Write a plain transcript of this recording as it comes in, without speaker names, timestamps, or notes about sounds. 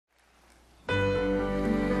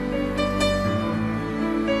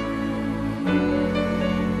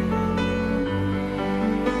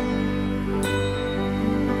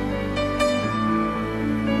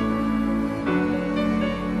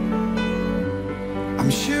I'm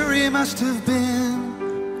sure he must have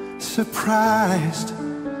been surprised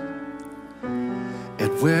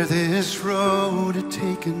at where this road had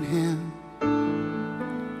taken him,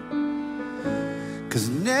 'cause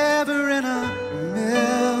never in a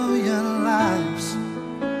million lives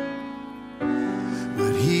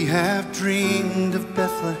would he have dreamed of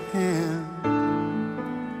Bethlehem.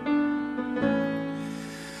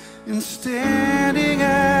 And standing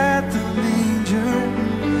at the manger,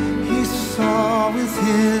 he saw with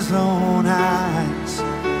his own eyes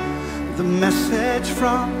the message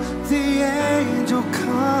from the angel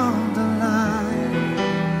come to life.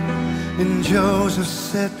 And Joseph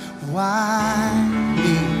said, why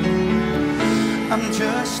me? I'm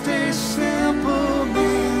just a simple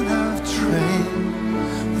man of trade.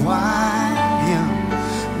 Why him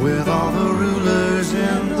with all the rulers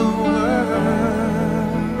in the world?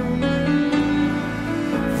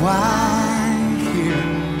 Why here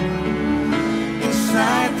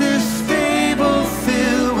inside this stable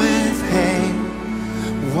filled with hay?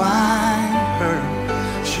 Why her?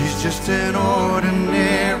 She's just an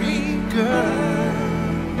ordinary girl.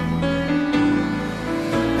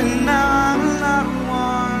 And now I'm not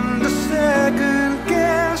one to second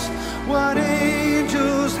guess what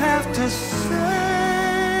angels have to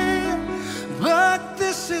say, but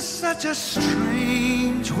this is such a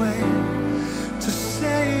strange way to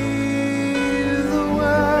save the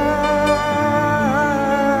world.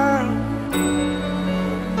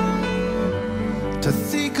 To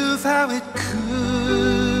think of how it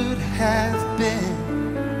could have been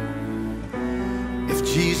if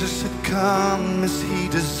Jesus had come as he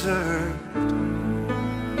deserved.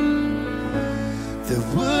 There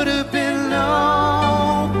would have been no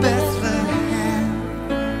Bethlehem,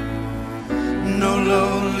 no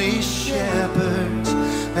lonely shepherds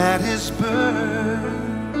at his birth.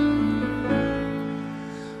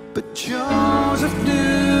 But Joseph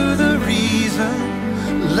knew the reason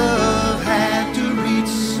love had to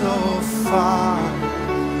reach so far.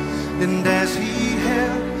 And as he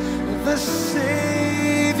held the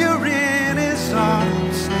Savior in his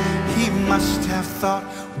arms, he must have thought,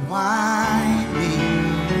 why me?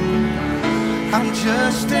 I'm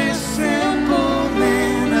just a simple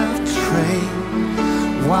man of trade.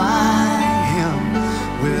 Why him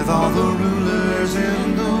with all the rulers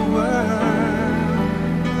in the world?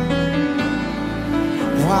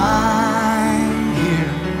 Why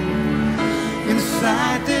here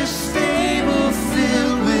inside this stable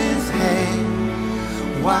filled with hay?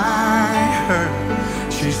 Why her?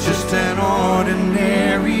 She's just an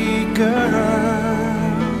ordinary girl.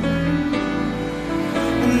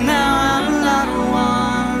 And now I'm not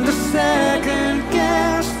one to second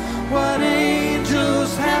guess what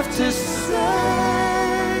angels have to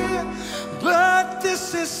say, but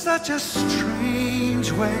this is such a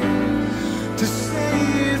strange way to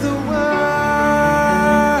save the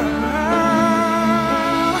world.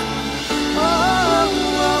 Oh,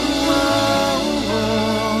 oh, oh,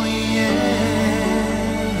 oh, yeah.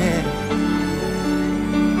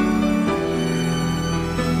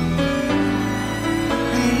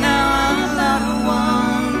 And now I'm not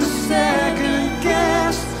one to second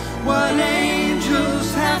guess what angels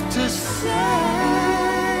have to say,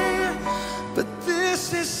 but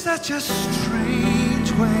this is such a strange